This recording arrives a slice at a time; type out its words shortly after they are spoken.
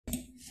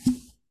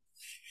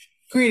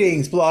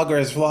Greetings,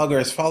 bloggers,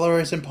 vloggers,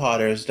 followers, and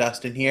potters.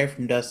 Dustin here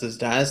from Dustin's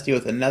Dynasty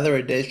with another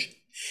edition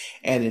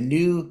and a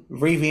new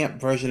revamped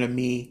version of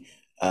me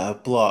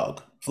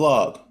vlog.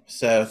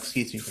 So,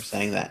 excuse me for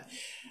saying that.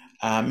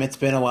 It's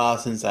been a while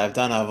since I've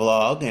done a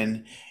vlog,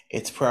 and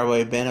it's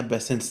probably been a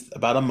bit since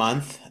about a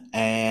month,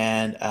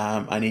 and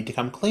I need to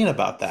come clean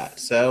about that.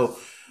 So,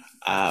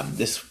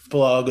 this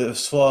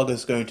vlog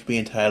is going to be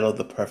entitled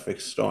 "The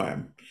Perfect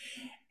Storm,"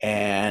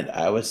 and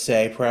I would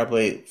say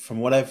probably from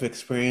what I've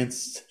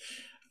experienced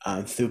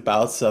through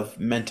bouts of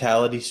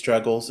mentality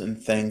struggles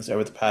and things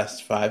over the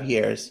past 5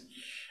 years.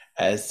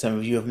 As some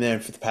of you have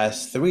known, for the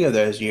past 3 of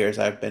those years,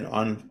 I've been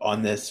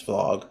on this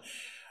vlog.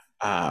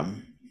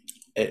 Um,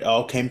 it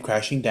all came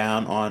crashing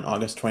down on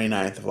August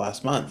 29th of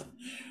last month.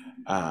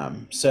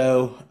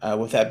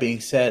 With that being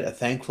said,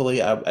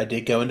 thankfully, I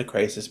did go into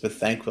crisis, but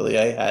thankfully,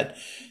 I had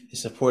the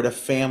support of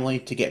family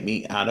to get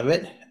me out of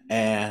it.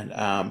 And,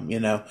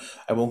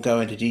 I won't go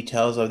into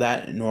details of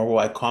that, nor will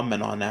I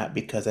comment on that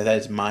because that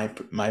is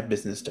my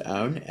business to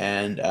own.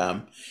 And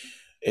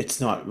it's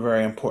not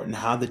very important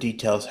how the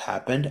details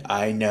happened.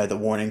 I know the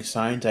warning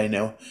signs. I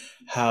know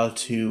how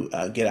to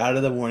get out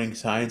of the warning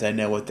signs. I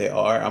know what they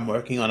are. I'm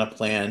working on a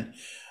plan.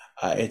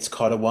 It's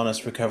called a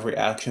Wellness Recovery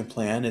Action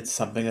Plan. It's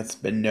something that's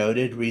been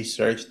noted,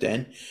 researched,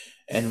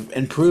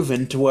 and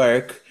proven to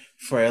work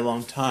for a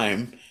long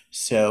time.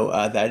 So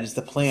that is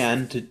the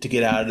plan to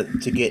get out of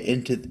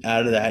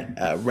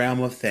that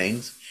realm of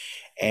things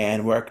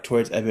and work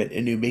towards a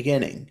new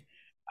beginning.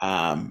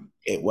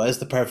 It was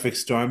the perfect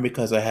storm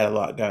because I had a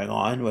lot going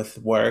on with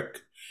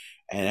work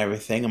and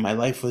everything, and my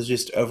life was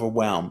just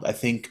overwhelmed. I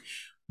think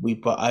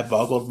I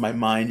boggled my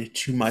mind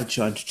too much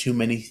onto too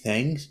many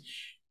things,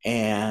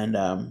 and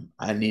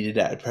I needed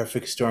that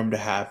perfect storm to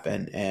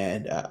happen.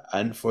 And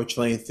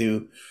unfortunately,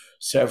 through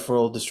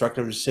several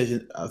destructive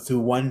decisions, through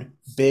one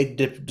big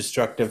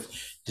destructive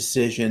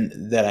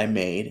decision that I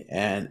made,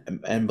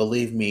 and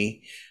believe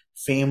me,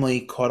 family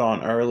caught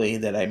on early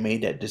that I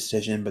made that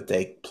decision, but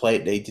they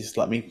just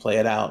let me play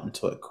it out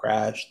until it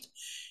crashed.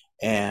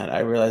 And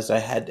I realized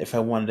if I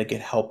wanted to get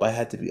help, I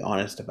had to be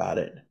honest about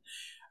it.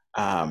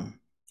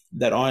 Um,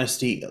 that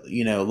honesty,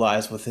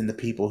 lies within the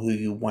people who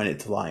you want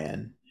it to lie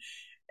in,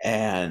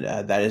 and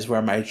that is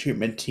where my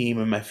treatment team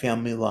and my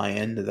family lie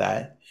into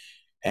that.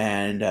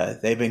 And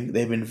they've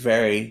been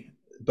very,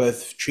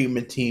 both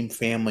treatment team,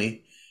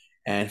 family,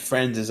 and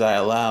friends as I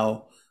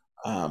allow,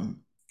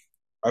 um,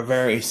 are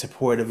very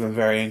supportive and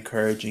very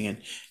encouraging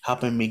and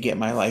helping me get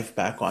my life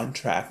back on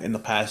track in the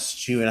past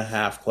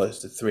 2.5, close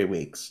to 3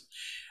 weeks.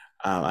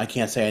 I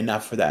can't say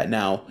enough for that.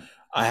 Now,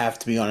 I have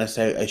to be honest,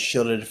 I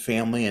shielded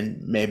family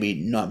and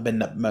maybe not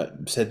been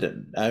said that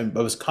I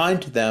was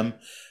kind to them,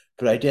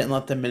 but I didn't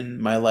let them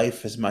in my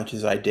life as much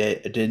as I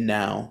did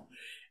now.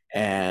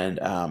 And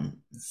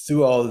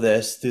through all of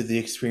this, through the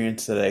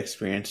experience that I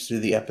experienced, through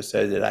the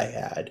episode that I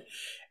had,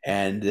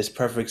 and this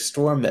perfect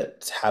storm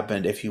that's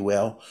happened, if you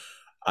will,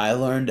 I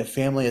learned that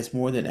family is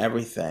more than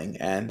everything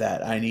and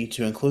that I need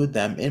to include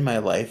them in my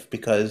life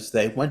because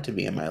they want to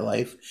be in my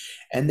life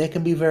and they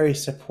can be very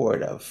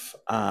supportive.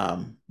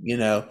 I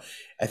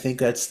think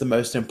that's the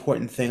most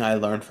important thing I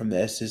learned from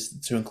this is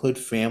to include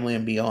family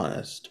and be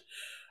honest.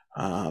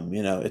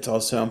 It's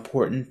also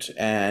important,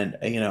 and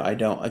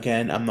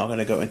I'm not going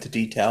to go into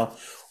detail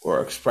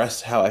or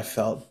express how I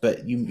felt,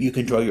 but you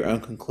can draw your own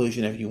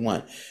conclusion if you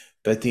want.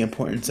 But the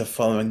importance of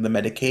following the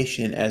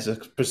medication as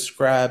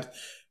prescribed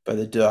by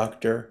the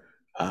doctor,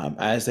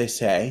 as they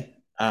say,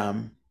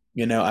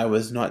 I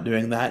was not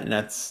doing that, and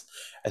that's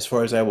as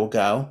far as I will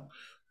go.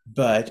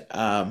 But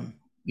I've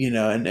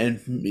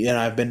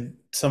been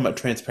somewhat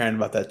transparent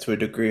about that to a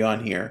degree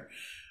on here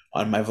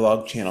on my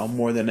vlog channel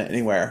more than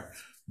anywhere.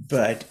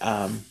 But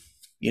I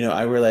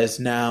realize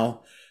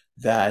now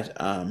that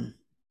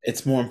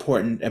it's more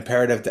important,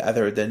 imperative to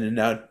other than to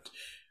not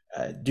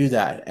do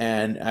that.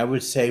 And I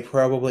would say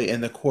probably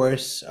in the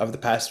course of the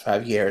past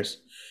 5 years,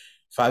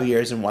 5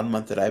 years and 1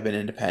 month that I've been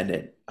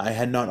independent, I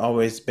had not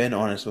always been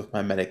honest with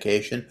my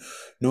medication,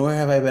 nor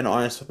have I been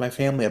honest with my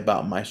family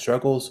about my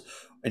struggles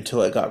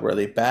until it got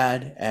really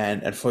bad.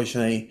 And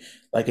unfortunately,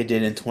 like it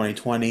did in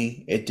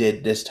 2020, it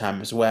did this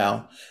time as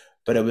well.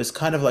 But it was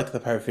kind of like the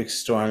perfect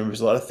storm. There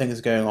was a lot of things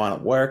going on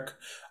at work,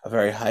 a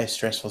very high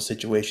stressful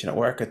situation at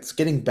work. It's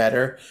getting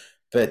better,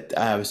 but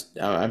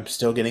I'm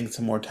still getting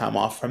some more time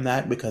off from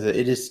that because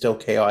it is still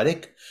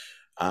chaotic.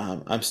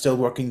 I'm still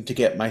working to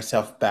get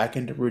myself back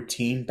into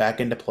routine,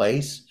 back into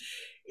place.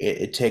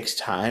 It takes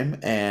time,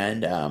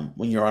 and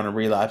when you're on a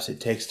relapse, it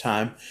takes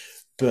time.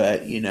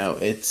 But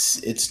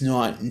it's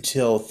not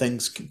until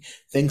things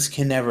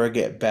can never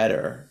get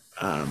better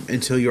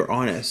until you're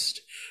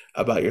honest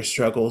about your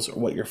struggles or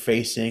what you're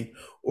facing,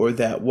 or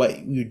that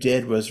what you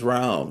did was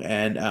wrong.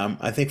 And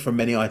I think for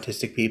many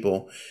autistic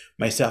people,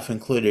 myself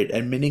included,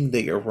 admitting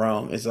that you're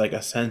wrong is like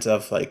a sense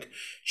of like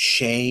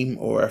shame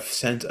or a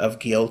sense of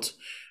guilt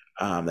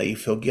that you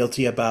feel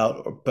guilty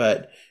about.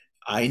 But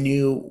I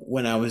knew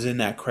when I was in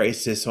that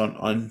crisis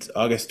on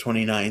August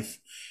 29th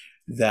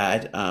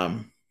that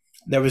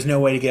there was no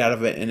way to get out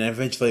of it. And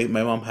eventually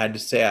my mom had to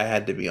say I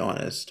had to be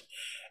honest.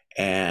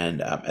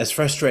 And as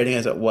frustrating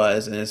as it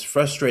was, and as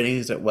frustrating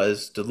as it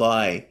was to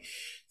lie,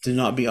 to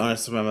not be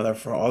honest with my mother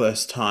for all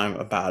this time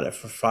about it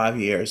for 5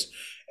 years,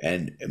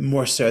 and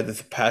more so that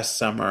the past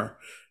summer,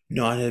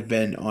 not have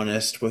been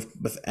honest with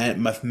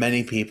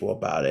many people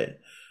about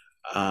it.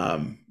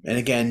 And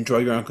again, draw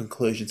your own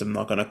conclusions. I'm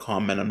not going to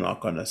comment. I'm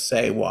not going to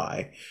say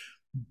why,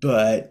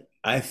 but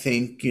I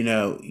think, you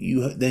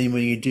then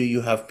when you do,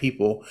 you have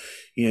people,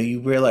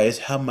 you realize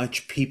how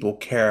much people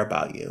care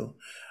about you.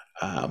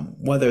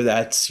 Whether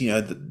that's,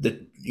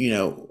 and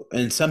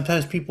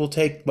sometimes people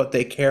take what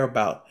they care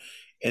about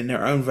in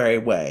their own very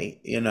way.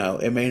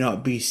 It may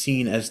not be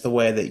seen as the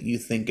way that you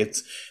think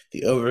it's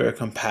the over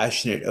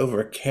compassionate,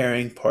 over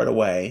caring part of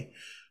way.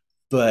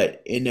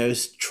 But in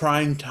those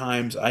trying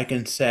times, I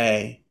can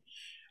say,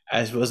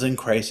 as was in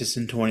crisis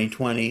in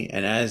 2020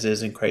 and as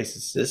is in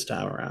crisis this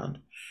time around,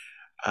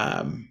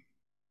 um,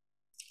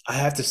 I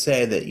have to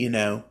say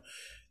that,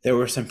 there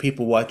were some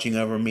people watching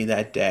over me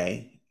that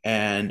day,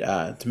 and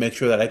to make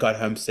sure that I got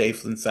home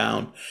safe and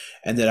sound,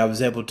 and that I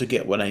was able to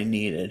get what I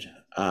needed,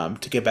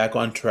 to get back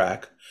on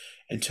track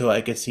until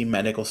I could see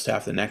medical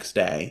staff the next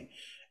day.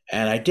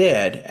 And I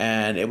did,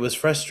 and it was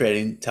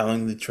frustrating,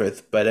 telling the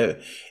truth, but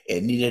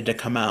it needed to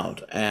come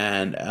out.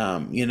 And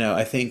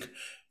I think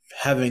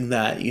having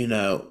that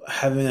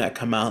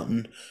come out,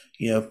 and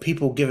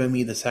people giving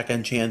me the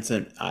second chance,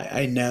 and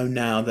I know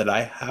now that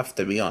I have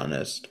to be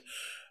honest.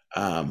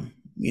 And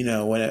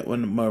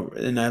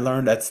I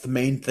learned, that's the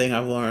main thing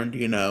I've learned.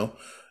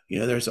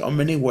 There's so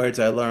many words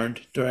I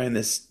learned during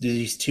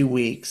these 2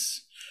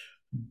 weeks,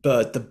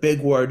 but the big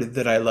word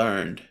that I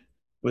learned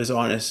was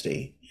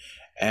honesty.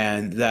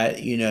 And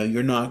that,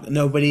 you're not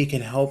nobody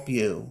can help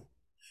you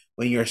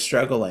when you're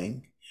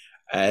struggling,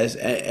 as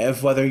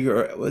if whether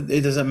you're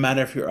it doesn't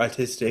matter if you're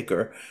autistic,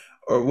 or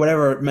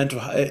whatever mental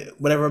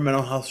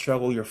health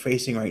struggle you're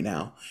facing right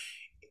now.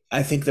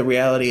 I think the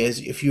reality is,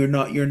 if you're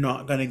not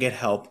going to get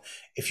help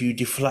if you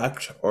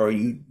deflect or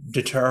you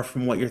deter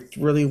from what you're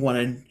really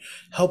wanting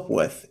help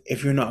with,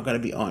 if you're not going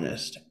to be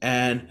honest.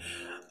 And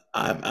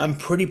I'm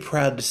pretty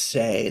proud to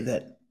say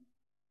that,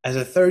 as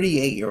a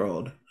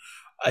 38-year-old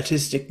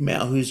autistic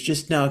male who's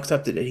just now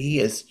accepted that he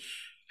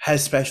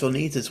has special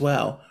needs as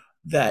well,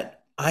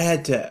 that I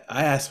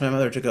asked my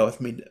mother to go with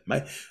me.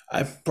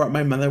 I brought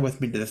my mother with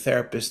me to the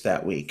therapist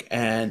that week,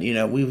 and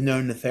we've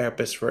known the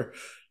therapist for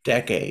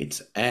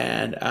decades,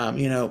 and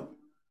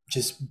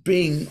just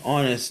being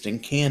honest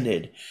and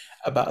candid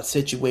about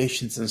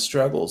situations and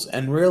struggles,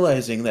 and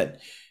realizing that,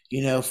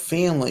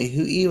 family,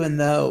 who, even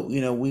though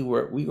we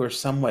were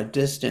somewhat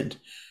distant,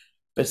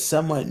 but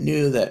somewhat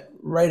knew that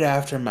right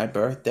after my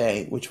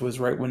birthday, which was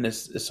right when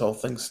this whole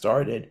thing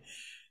started,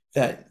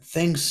 that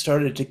things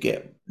started to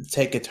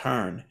take a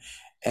turn.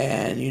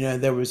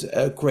 And there was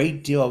a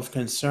great deal of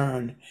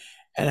concern,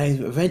 and I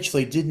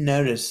eventually did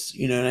notice,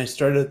 and I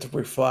started to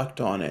reflect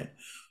on it.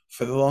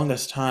 For the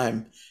longest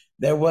time,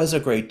 there was a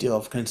great deal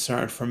of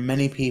concern from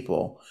many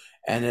people,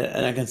 and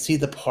I can see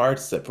the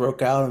parts that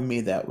broke out of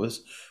me, that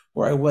was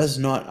where I was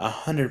not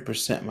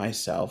 100%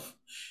 myself.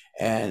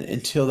 And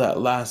until that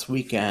last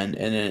weekend,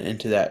 and then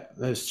into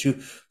those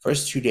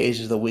first 2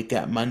 days of the week,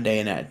 that Monday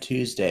and that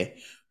Tuesday,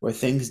 where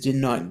things did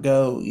not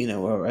go,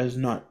 where I was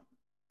not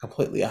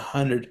completely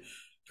 100%.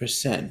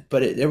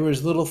 But there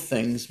was little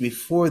things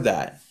before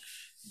that,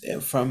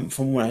 from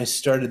when I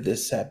started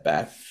this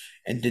setback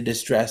and did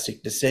this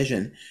drastic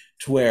decision,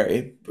 to where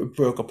it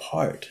broke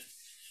apart.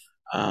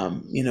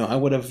 I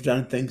would have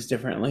done things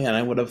differently, and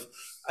I would have,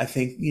 I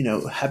think,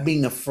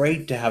 being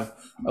afraid to have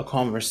a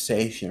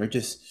conversation, or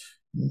just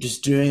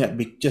doing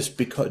it just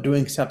because,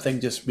 doing something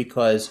just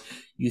because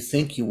you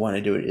think you want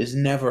to do it, is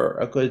never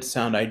a good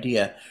sound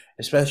idea,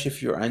 especially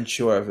if you're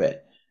unsure of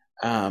it.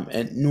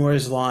 And nor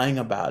is lying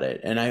about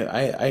it. And I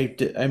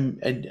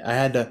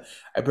had to,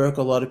 I broke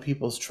a lot of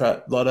people's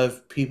trust, a lot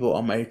of people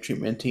on my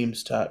treatment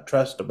team's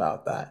trust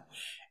about that.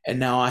 And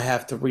now I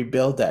have to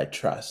rebuild that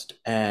trust,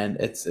 and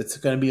it's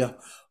going to be a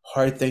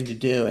hard thing to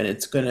do, and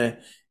it's going to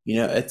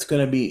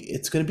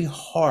be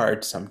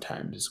hard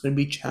sometimes. It's going to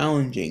be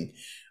challenging,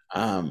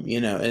 and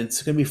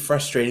it's going to be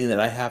frustrating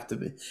that I have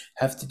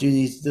to do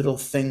these little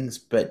things.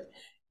 But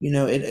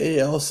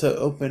it also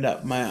opened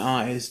up my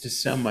eyes to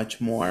so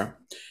much more.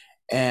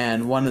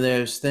 And one of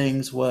those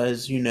things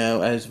was,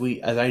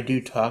 as I do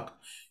talk,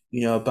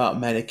 about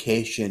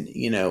medication,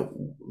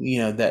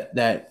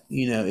 that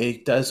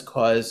it does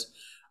cause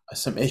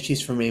some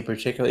issues for me,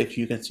 particularly if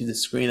you can see the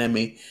screen. I'm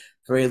a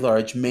very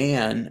large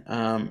man.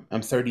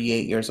 I'm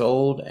 38 years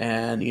old,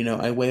 and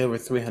I weigh over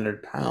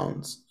 300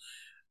 pounds.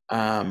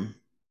 I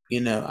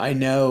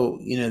know,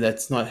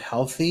 that's not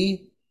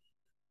healthy,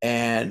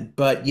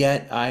 but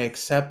yet I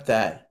accept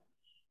that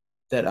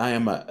I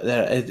am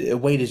that a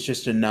weight is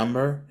just a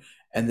number,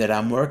 and that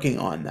I'm working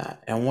on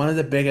that. And one of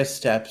the biggest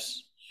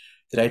steps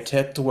that I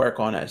took to work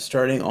on it,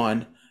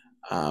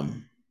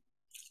 um,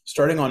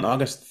 starting on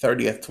August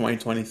 30th,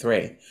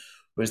 2023,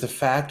 was the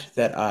fact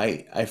that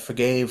I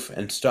forgave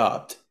and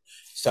stopped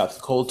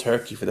cold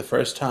turkey for the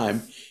first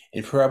time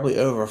in probably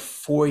over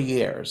 4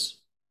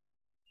 years.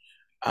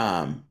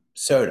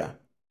 Soda.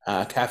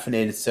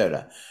 caffeinated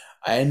soda.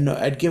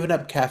 I'd given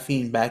up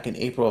caffeine back in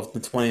April of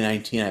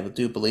 2019. I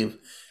do believe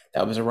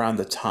that was around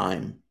the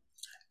time.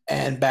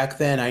 And back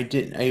then, I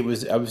didn't. I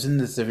was in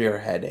the severe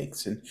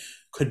headaches and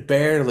could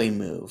barely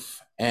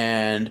move.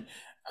 And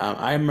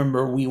I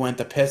remember we went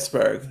to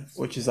Pittsburgh,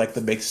 which is like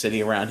the big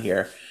city around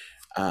here.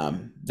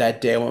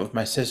 That day, I went with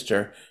my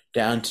sister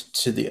down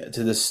to the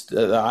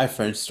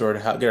iPhone store to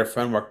get our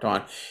phone worked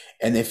on.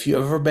 And if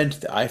you've ever been to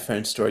the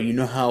iPhone store, you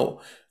know how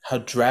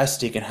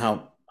drastic and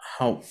how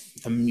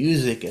the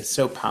music is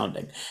so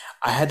pounding.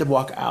 I had to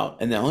walk out,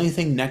 and the only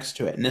thing next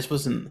to it, and this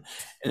was in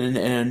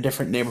a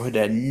different neighborhood.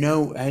 I had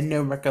no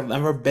record. I've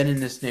never been in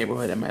this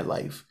neighborhood in my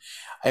life.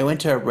 I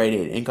went to a Rite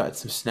Aid and got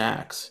some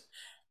snacks,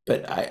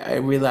 but I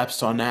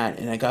relapsed on that,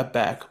 and I got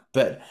back.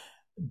 But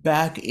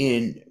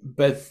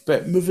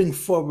moving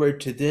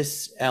forward to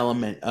this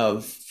element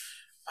of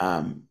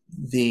um,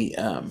 the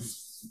um,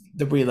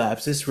 the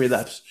relapse, this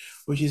relapse,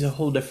 which is a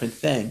whole different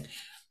thing.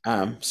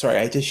 Sorry,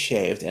 I just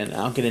shaved, and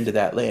I'll get into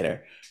that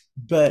later.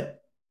 But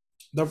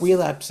the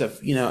relapse of,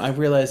 I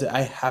realized that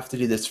I have to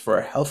do this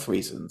for health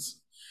reasons.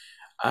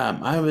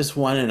 I was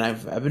one, and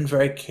I've been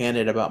very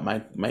candid about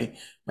my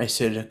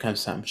soda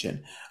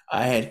consumption.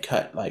 I had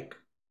cut like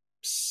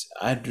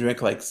I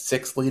drink like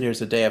 6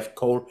 liters a day of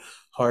cold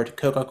hard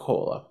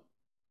Coca-Cola,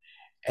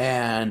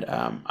 and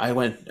I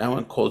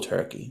went cold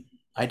turkey.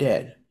 I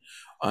did.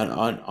 I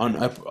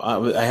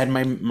had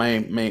my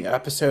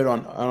episode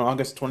on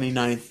August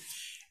 29th,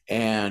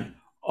 and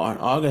on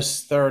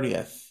August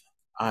 30th,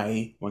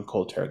 I went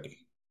cold turkey.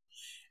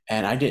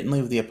 And I didn't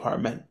leave the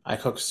apartment. I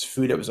cooked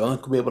food that was only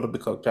going to be able to be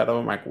cooked out of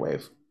a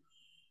microwave.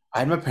 I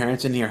had my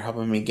parents in here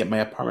helping me get my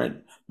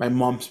apartment. My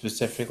mom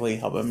specifically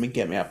helping me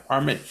get my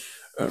apartment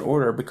in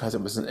order because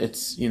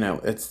it's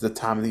the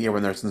time of the year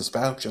when there's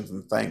inspections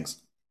and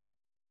things.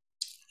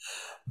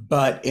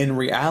 But in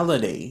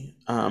reality,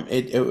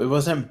 it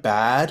wasn't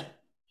bad,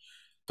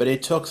 but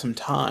it took some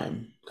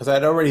time because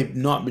I'd already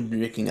not been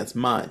drinking as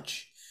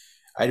much.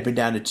 I'd been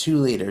down to 2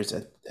 liters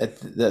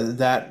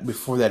that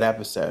before that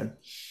episode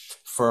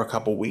for a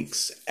couple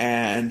weeks,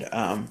 and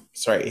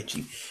sorry,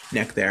 itchy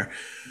neck there.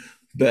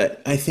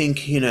 But I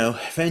think,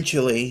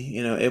 eventually,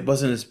 it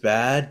wasn't as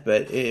bad,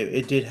 but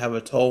it did have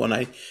a toll. And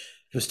I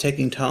was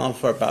taking Tylenol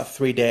for about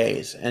 3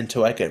 days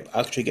until I could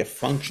actually get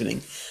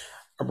functioning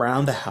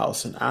around the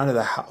house and out of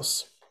the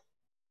house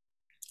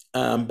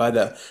by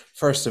the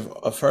first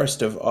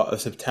of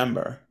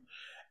September,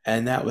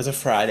 and that was a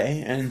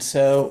Friday. And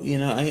so,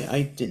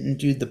 I didn't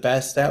do the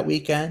best that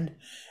weekend,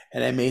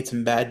 and I made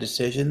some bad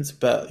decisions.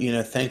 But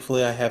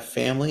thankfully, I have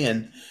family,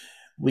 and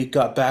we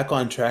got back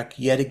on track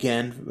yet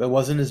again. It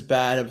wasn't as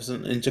bad. It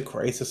wasn't into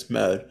crisis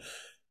mode,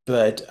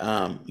 but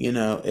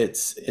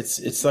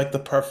it's like the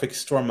perfect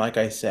storm. Like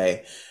I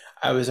say,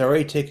 I was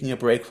already taking a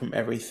break from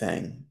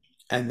everything,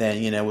 and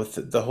then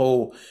with the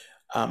whole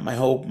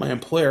my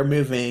employer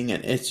moving,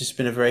 and it's just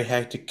been a very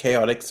hectic,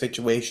 chaotic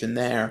situation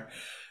there.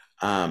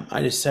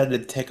 I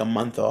decided to take a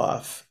month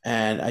off,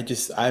 and I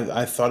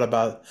thought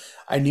about.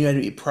 I knew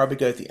I'd be probably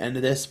go at the end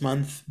of this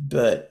month,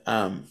 but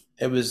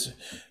it was.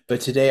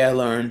 But today I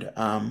learned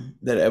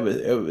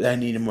that I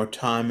needed more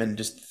time, and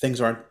just things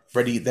aren't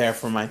ready there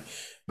for my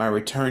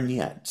return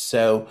yet.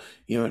 So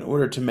in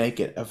order to make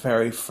it a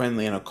very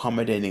friendly and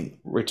accommodating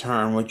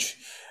return, which,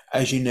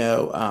 as you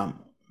know,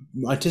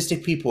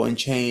 autistic people and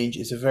change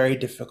is a very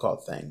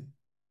difficult thing.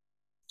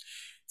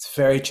 It's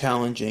very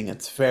challenging.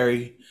 It's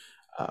very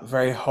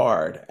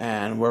hard,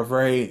 and we're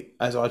very,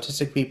 as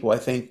autistic people, I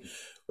think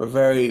we're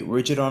very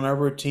rigid on our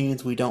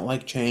routines. We don't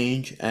like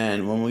change,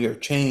 and when we are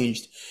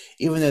changed,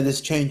 even though this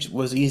change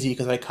was easy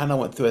because I kind of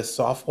went through a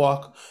soft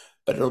walk,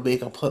 but it'll be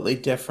completely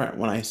different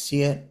when I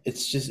see it.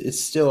 It's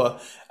still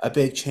a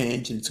big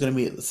change, and it's going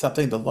to be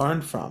something to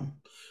learn from.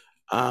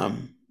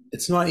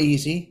 It's not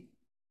easy,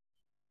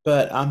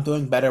 but I'm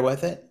doing better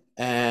with it,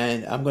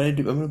 and I'm going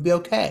to be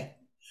okay.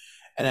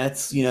 And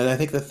that's, I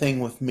think the thing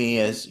with me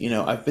is,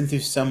 I've been through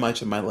so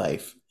much in my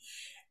life,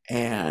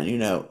 and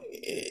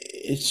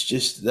it's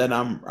just that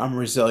I'm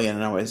resilient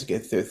and I always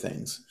get through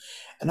things.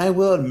 And I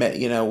will admit,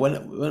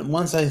 when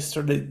once I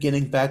started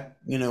getting back,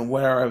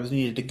 where I was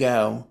needed to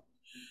go,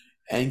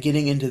 and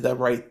getting into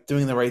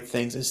doing the right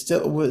things, it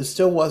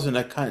still wasn't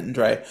a cut and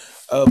dry,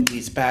 oh,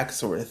 he's back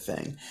sort of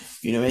thing.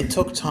 It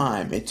took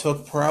time. It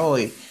took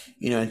probably,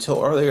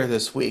 until earlier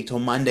this week, till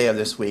Monday of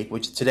this week,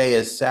 which today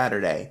is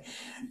Saturday.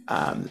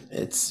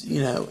 It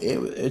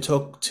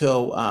took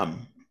till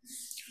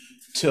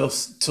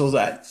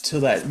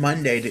that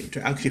Monday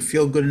to actually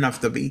feel good enough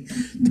to be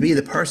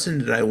the person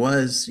that I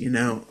was,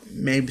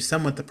 maybe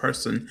somewhat the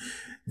person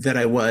that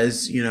I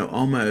was,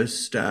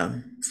 almost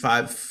 4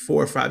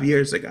 or 5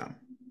 years ago.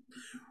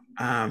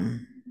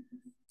 Um,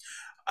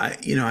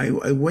 I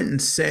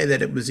wouldn't say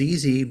that it was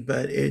easy,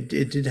 but it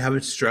did have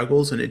its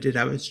struggles and it did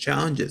have its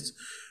challenges.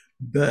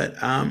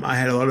 But I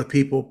had a lot of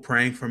people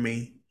praying for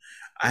me.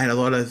 I had a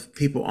lot of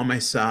people on my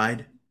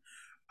side.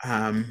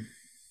 Um,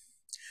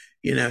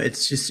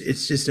 it's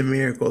just a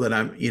miracle that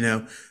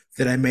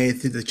that I made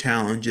it through the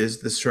challenges,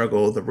 the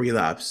struggle, the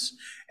relapse,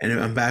 and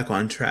I'm back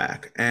on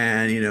track.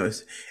 And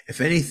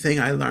if anything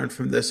I learned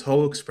from this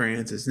whole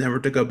experience is never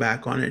to go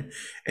back on it,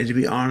 and to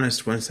be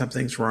honest when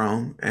something's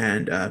wrong,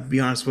 and be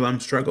honest when I'm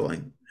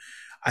struggling.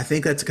 I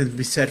think that's going to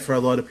be said for a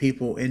lot of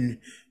people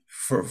in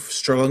for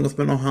struggling with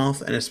mental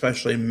health, and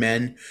especially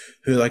men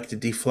who like to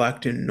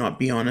deflect and not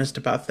be honest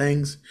about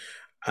things.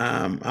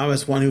 I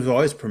was one who's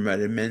always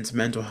promoted men's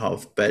mental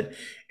health, but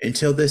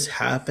until this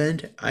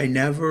happened, I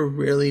never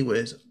really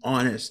was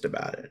honest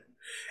about it.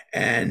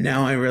 And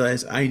now I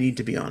realize I need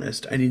to be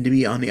honest. I need to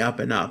be on the up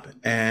and up.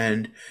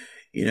 And,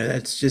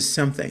 that's just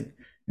something.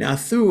 Now,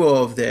 through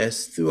all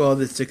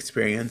this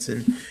experience,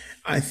 and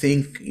I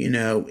think,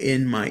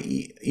 in my,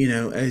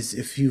 as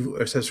if you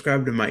are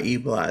subscribed to my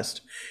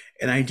e-blast,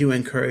 and I do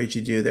encourage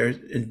you to do there,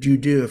 and you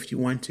do if you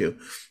want to.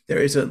 There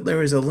is a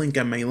link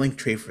on my link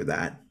tree for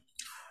that.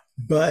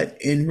 But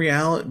in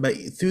reality, but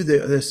through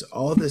this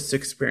all this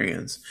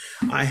experience,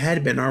 I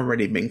had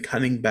been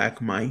cutting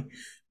back my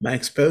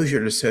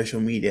exposure to social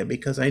media,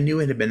 because I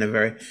knew it had been a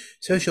very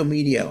social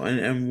media,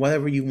 and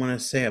whatever you want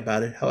to say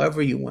about it,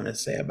 however you want to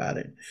say about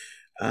it,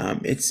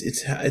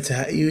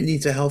 you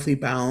need a healthy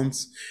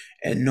balance,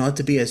 and not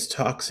to be as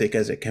toxic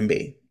as it can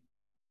be.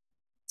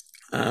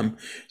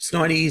 It's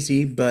not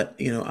easy, but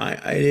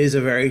it is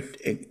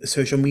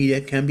social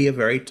media can be a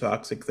very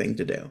toxic thing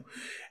to do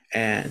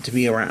and to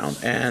be around.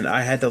 And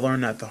I had to learn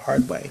that the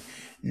hard way.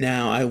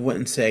 Now, I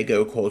wouldn't say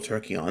go cold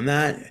turkey on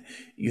that.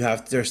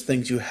 There's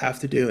things you have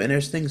to do, and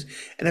there's things,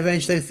 and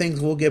eventually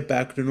things will get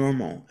back to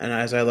normal. And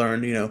as I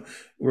learned,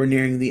 we're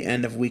nearing the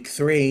end of week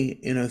 3.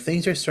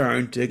 Things are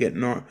starting to get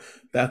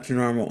back to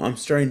normal. I'm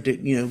starting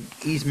to,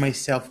 ease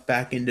myself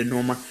back into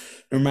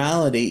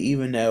normality,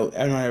 even though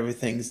not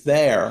everything's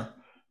there.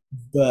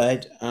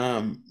 But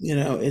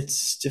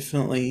it's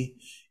definitely,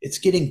 it's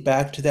getting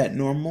back to that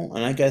normal,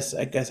 and I guess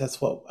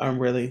that's what I'm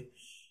really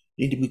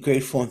need to be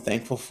grateful and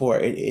thankful for.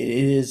 It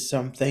is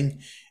something,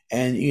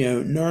 and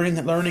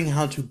learning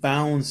how to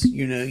balance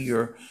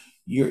your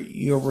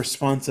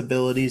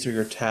responsibilities or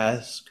your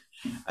task,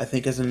 I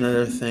think, is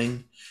another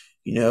thing.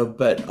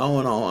 But all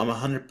in all, I'm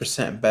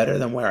 100% better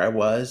than where I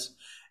was.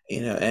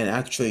 And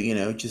actually,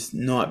 just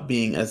not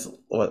being as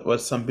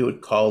what some people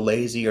would call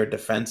lazy or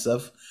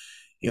defensive.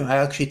 I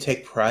actually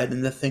take pride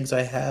in the things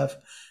I have.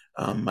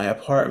 My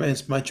apartment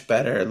is much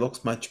better. It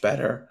looks much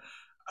better.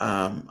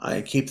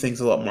 I keep things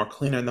a lot more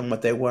cleaner than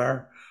what they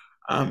were.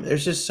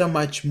 There's just so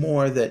much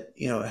more that,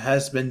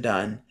 has been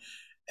done.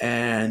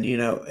 And,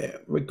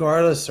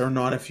 regardless or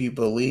not if you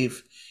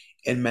believe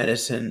in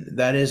medicine,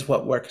 that is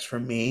what works for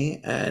me.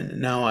 And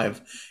now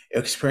I've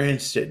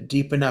experienced it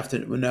deep enough to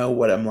know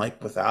what I'm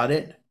like without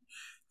it,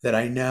 that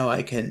I know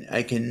I can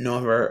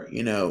never,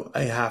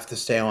 I have to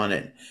stay on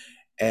it.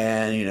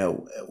 And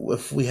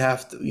if we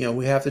have to,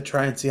 we have to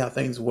try and see how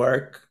things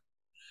work,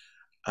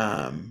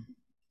 how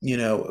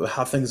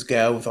things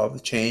go with all the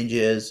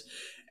changes,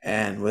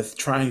 and with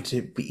trying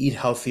to eat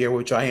healthier,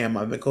 which I am.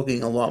 I've been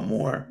cooking a lot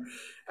more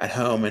at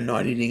home and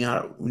not eating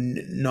out,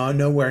 not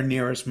nowhere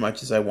near as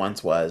much as I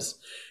once was.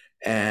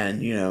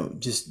 And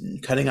just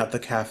cutting out the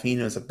caffeine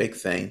is a big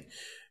thing.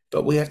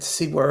 But we have to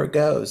see where it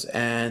goes,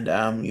 and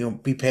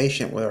be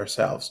patient with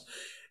ourselves.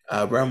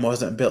 Rome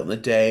wasn't built in a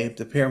day.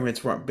 The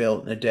pyramids weren't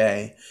built in a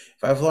day.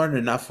 If I've learned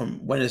enough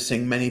from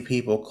witnessing many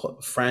people,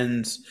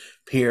 friends,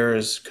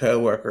 peers,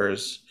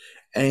 coworkers,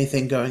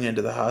 anything going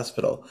into the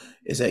hospital,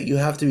 is that you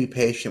have to be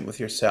patient with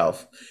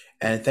yourself.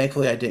 And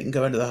thankfully, I didn't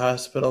go into the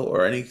hospital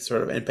or any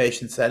sort of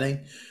inpatient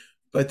setting.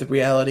 But the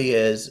reality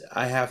is,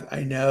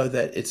 I know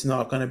that it's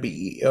not going to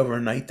be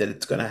overnight that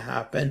it's going to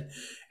happen,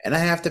 and I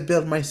have to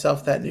build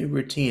myself that new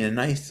routine,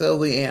 and I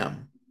slowly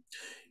am.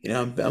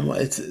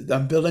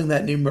 I'm building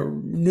that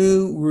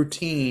new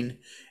routine,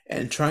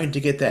 and trying to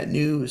get that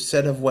new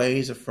set of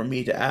ways for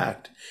me to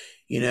act.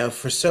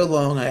 For so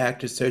long I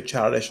acted so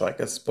childish, like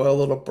a spoiled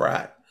little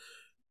brat.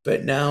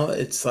 But now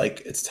it's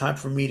like it's time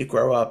for me to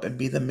grow up and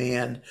be the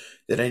man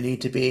that I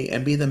need to be,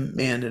 and be the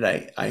man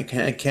that I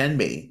can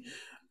be.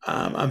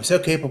 I'm so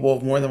capable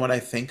of more than what I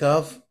think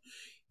of.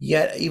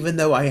 Yet, even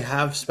though I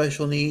have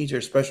special needs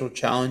or special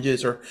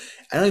challenges, or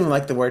I don't even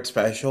like the word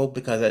special,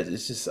 because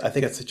it's just, I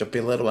think it's such a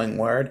belittling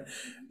word.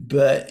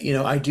 But,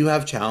 I do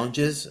have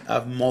challenges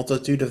of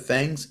multitude of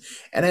things,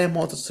 and I have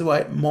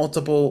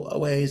multiple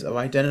ways of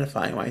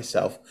identifying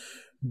myself.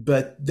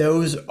 But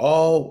those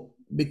all,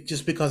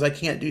 just because I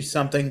can't do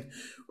something,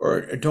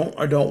 or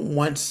don't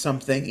want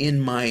something in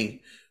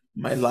my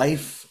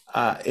life,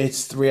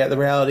 it's the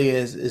reality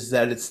is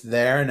that it's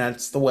there, and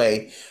that's the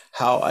way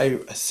how I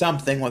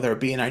something, whether it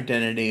be an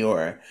identity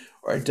or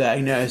a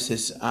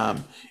diagnosis,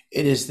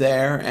 it is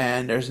there,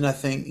 and there's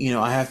nothing,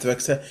 I have to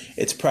accept.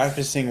 It's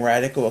practicing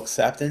radical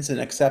acceptance and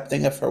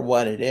accepting it for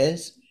what it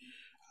is.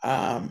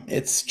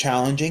 It's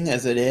challenging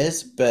as it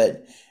is,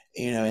 but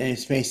and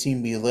it may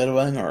seem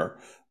belittling or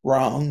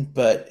wrong,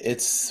 but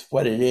it's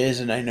what it is,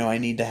 and I know I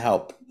need to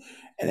help.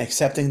 And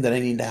accepting that I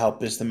need to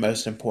help is the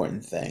most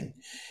important thing.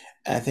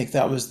 And I think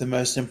that was the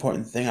most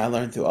important thing I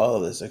learned through all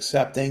of this: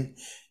 accepting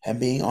and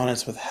being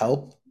honest with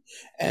help,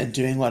 and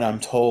doing what I'm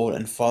told,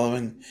 and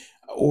following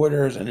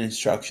orders and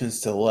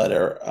instructions to the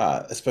letter,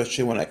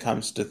 especially when it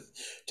comes to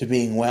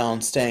being well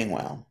and staying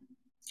well.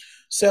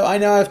 So I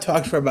know I've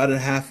talked for about a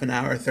half an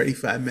hour,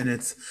 35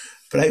 minutes,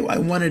 but I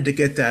wanted to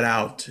get that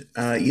out.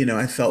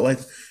 I felt like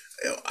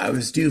I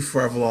was due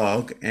for a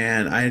vlog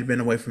and I had been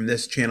away from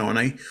this channel, and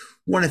I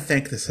want to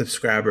thank the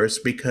subscribers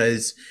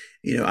because,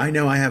 I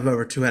know I have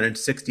over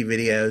 260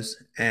 videos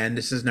and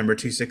this is number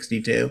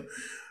 262,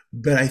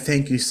 but I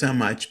thank you so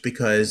much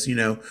because,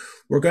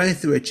 we're going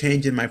through a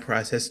change in my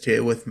process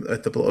too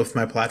with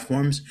my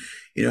platforms.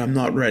 I'm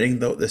not writing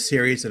the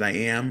series that I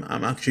am.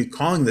 I'm actually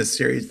calling this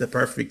series The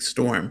Perfect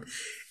Storm.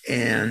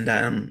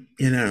 And,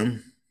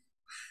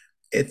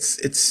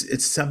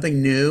 it's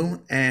something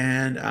new,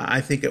 and I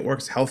think it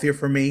works healthier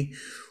for me.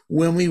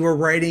 When we were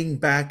writing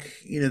back,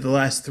 the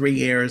last 3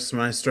 years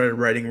when I started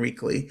writing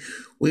weekly,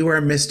 we were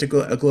amidst a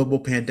global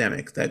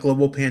pandemic. That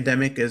global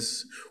pandemic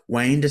is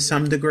waned to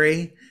some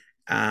degree.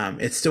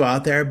 It's still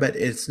out there, but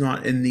it's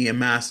not in the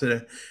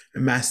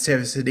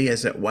massivity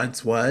as it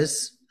once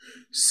was.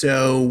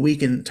 So we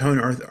can tone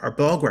our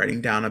blog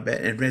writing down a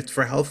bit, and it's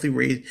for healthy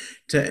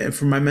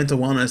for my mental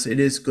wellness.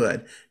 It is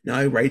good. Now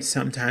I write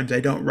sometimes.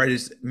 I don't write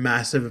as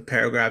massive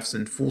paragraphs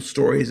and full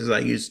stories as I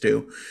used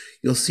to.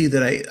 You'll see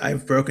that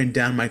I've broken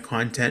down my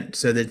content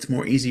so that it's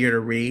more easier to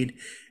read,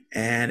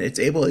 and it's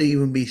able to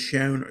even be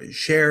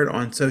shared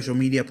on social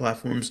media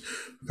platforms,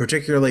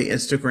 particularly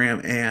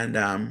Instagram and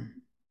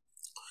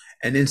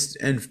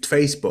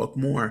Facebook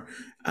more.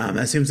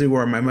 That seems to be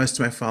where most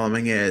of my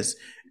following is.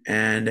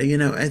 And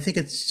I think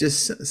it's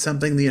just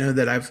something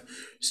that I've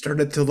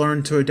started to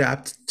learn to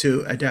adapt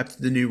to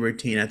the new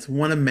routine. It's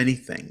one of many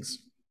things.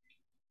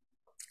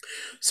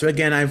 So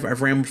again,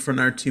 I've rambled for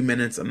another 2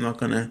 minutes. I'm not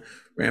going to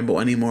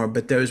ramble anymore,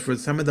 but those were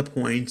some of the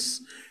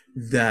points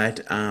that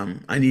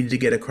I needed to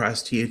get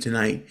across to you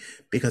tonight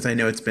because I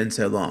know it's been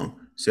so long.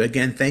 So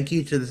again, thank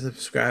you to the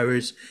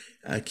subscribers.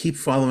 Keep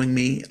following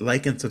me,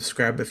 like and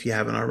subscribe if you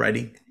haven't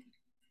already.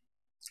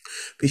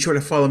 Be sure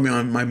to follow me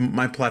on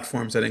my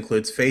platforms. That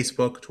includes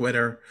Facebook,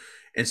 Twitter,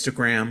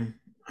 Instagram,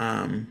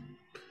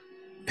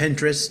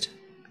 Pinterest,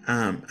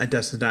 at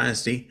Dustin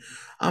Dynasty.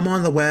 I'm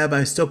on the web.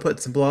 I still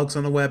put some blogs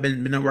on the web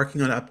and been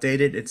working on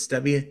updated. It's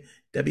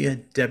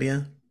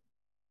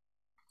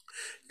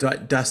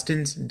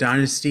www.Dustin's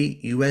Dynasty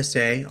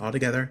USA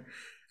altogether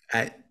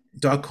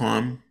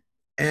 .com.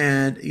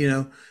 And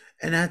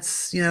and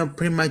that's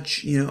pretty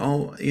much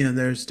all.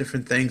 There's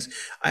different things.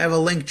 I have a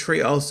link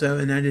tree also,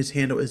 and that is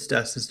handle is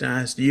Dustin's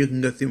Dynasty. You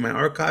can go through my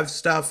archive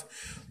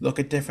stuff, look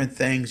at different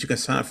things. You can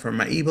sign up for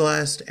my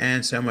e-blast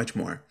and so much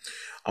more.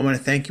 I want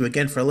to thank you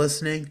again for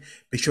listening.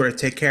 Be sure to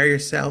take care of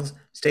yourselves,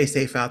 stay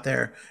safe out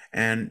there,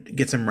 and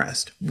get some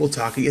rest. We'll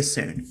talk to you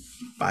soon.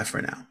 Bye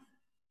for now.